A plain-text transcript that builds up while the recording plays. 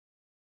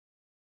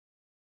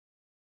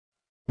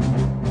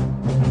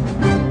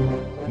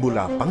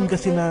mula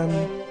Pangasinan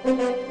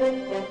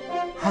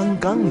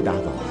hanggang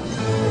Davao.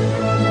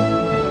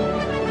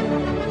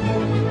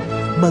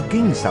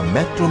 Maging sa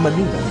Metro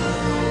Manila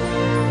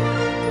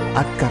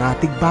at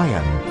Karatig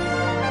Bayan,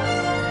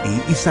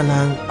 iisa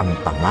lang ang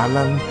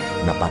pangalan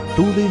na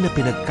patuloy na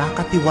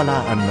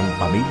pinagkakatiwalaan ng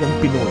pamilyang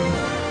Pinoy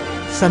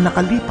sa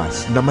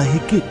nakalipas na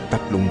mahigit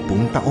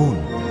 30 taon.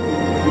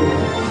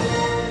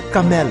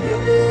 Camella.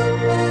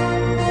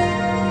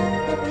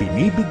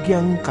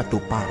 Binibigyang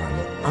katuparan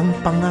ang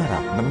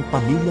pangarap ng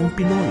pamilyang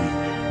Pinoy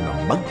na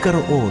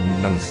magkaroon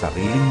ng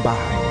sariling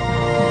bahay.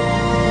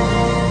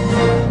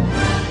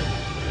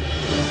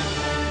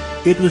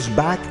 It was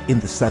back in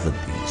the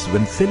 70s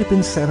when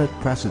Philippine Senate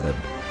President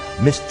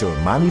Mr.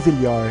 Manny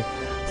Villar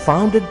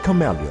founded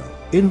Camella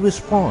in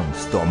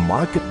response to a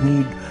market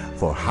need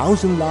for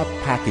house and lot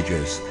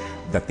packages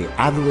that the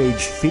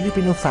average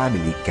Filipino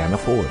family can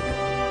afford.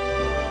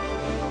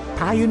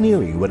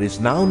 Pioneering what is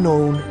now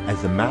known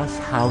as the mass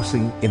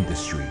housing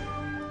industry,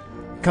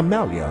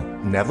 Camella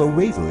never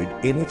wavered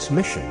in its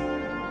mission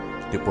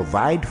to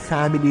provide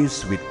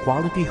families with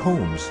quality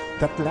homes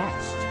that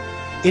last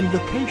in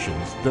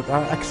locations that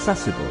are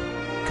accessible,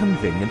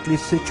 conveniently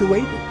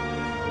situated,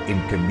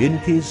 in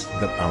communities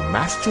that are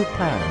master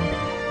planned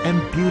and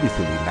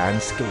beautifully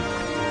landscaped,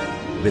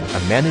 with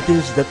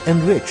amenities that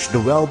enrich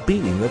the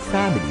well-being of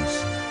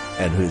families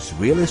and whose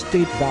real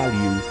estate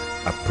value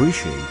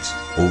appreciates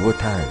over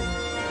time.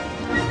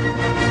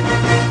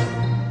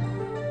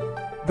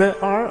 There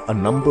are a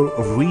number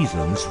of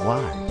reasons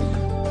why.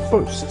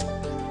 First,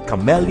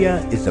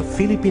 Camella is a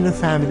Filipino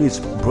family's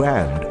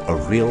brand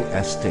of real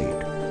estate.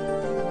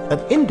 An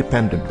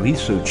independent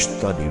research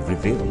study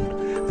revealed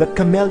that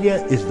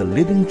Camella is the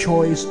leading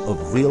choice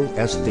of real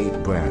estate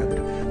brand,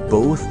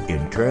 both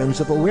in terms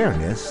of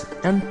awareness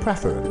and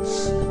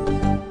preference.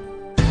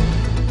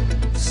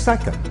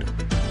 Second,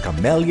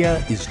 Camella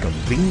is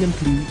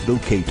conveniently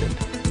located.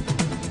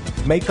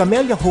 May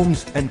Camella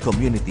Homes and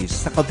Communities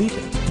sa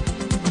Cavite,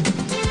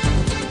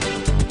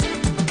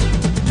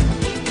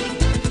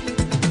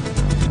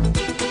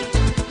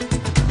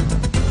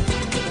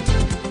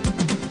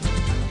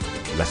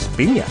 Las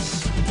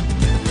Piñas,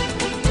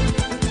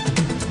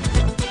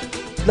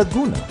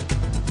 Laguna,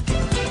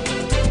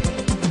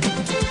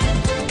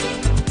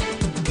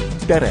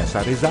 Teresa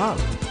Rizal,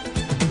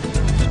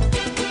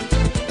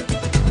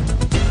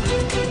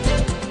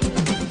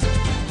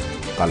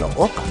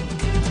 Caloocan,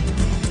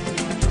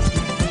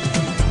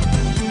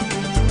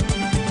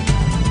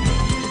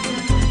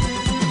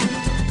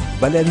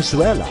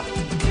 Valenzuela,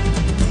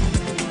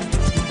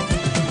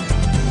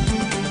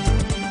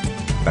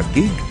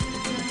 Taguig,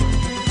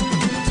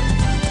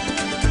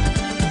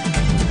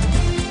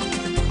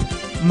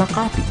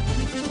 Makati.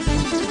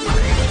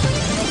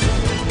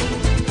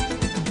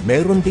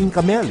 Meron ding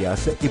Camella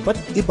sa iba't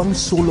ibang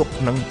sulok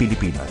ng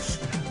Pilipinas,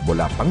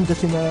 mula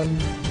Pangasinan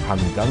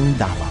hanggang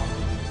Davao.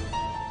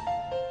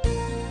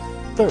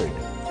 Third,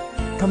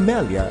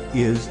 Camella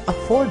is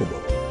affordable.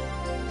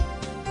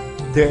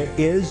 There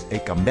is a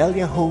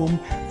Camella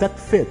home that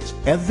fits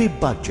every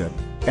budget,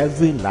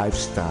 every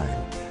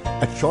lifestyle.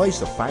 A choice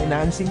of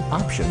financing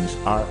options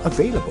are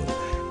available,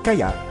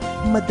 kaya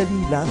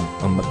madali lang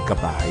ang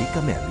magkabahay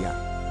Camella.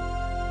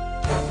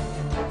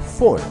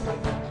 Fourth,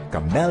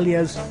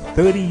 Camella's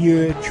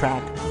 30-year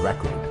track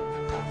record.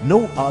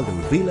 No other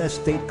real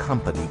estate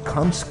company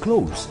comes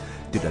close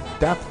to the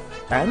depth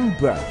and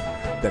breadth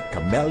that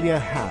Camella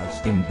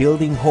has in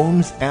building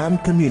homes and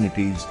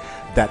communities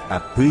that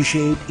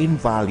appreciate in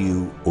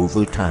value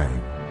over time.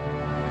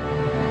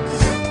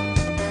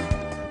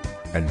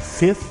 And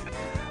fifth,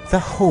 the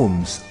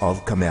homes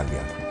of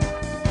Camella.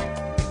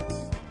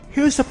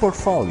 Here's a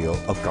portfolio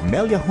of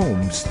Camella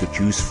homes to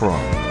choose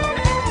from.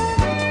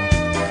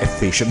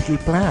 Efficiently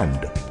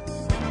planned,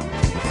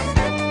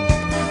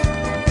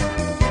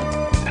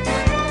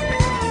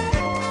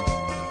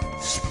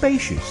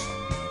 spacious,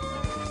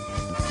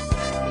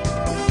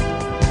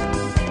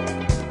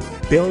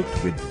 built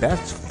with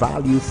best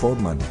value for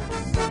money,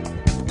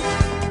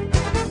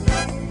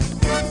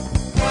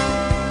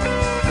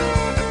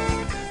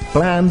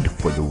 planned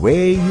for the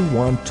way you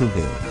want to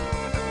live.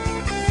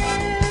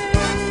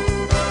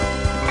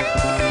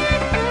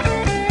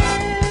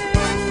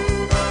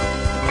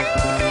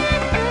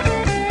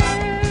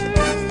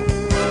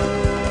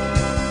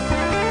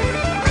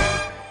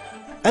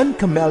 And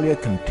Camella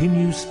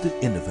continues to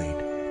innovate,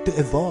 to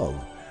evolve,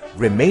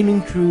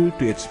 remaining true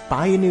to its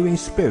pioneering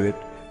spirit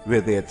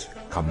with its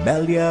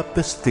Camella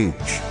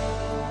Prestige.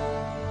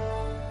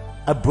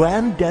 A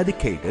brand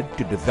dedicated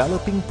to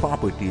developing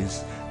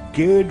properties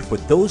geared for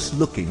those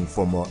looking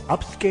for more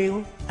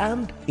upscale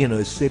and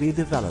inner city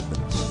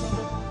developments.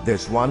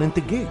 There's one in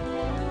Taguig,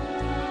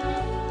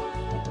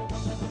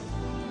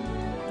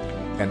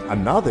 and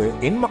another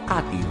in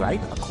Makati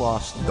right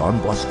across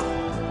Don Bosco.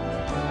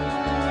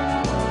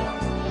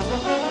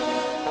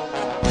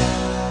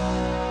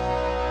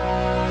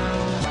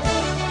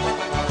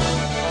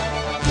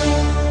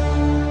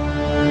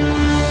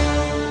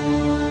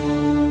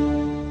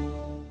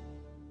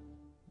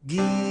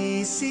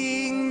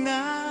 Gising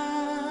na,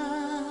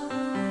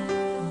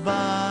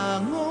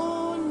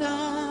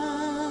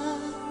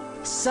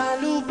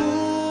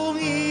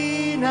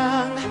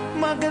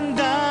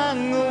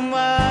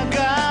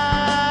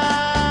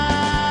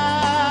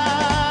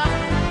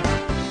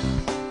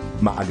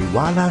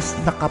 Maliwalas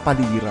na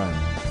kapaligiran,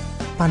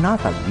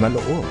 panatag na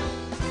loob,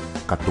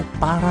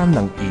 katuparan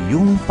ng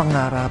iyong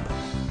pangarap,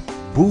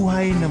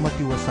 buhay na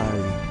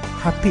matiwasay,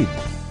 hatid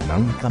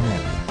ng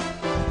Camella.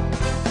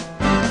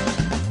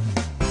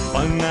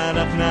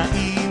 Pangarap na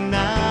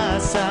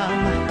inasam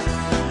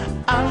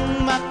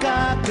ang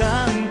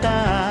makakamtan,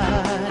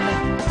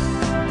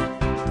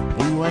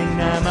 buhay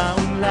na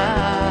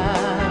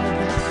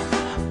maunlad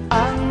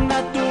ang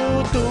natutupad.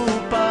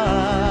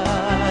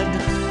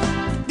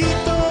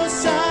 Dito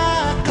sa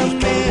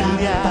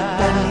Camella,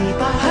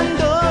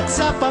 handog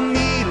sa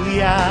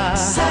pamilya,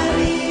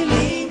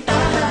 sariling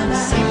tahanan,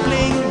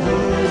 simpleng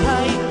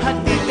buhay,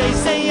 hatid kay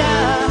saya,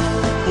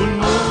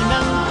 puno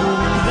ng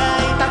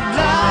kulay,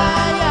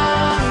 taglay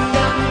ang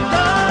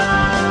ganda.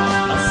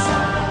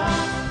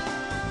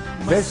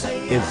 This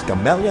is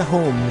Camella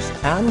Homes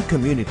and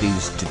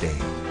Communities today.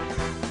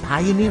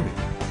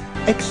 Pioneering,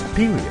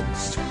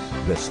 experienced,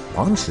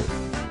 responsive.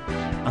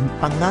 Ang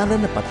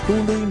pangalan na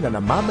patuloy na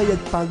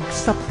namamayagpag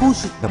sa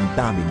puso't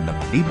damdamin ng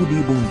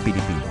libu-libong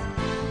Pilipino.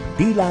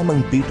 Di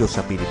lamang dito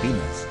sa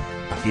Pilipinas,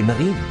 pati na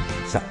rin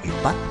sa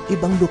iba't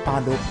ibang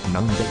lupalop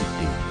ng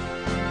daigdig.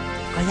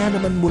 Kaya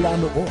naman mula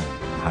noon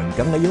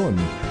hanggang ngayon,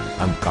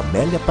 ang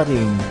Camella pa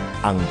rin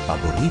ang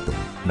paborito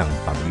ng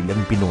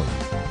pamilyang Pinoy.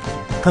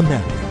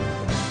 Camella,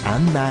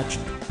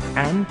 unmatched,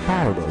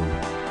 unparalleled,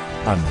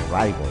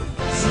 unrivaled.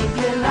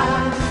 Simple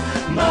lang,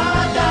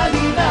 madali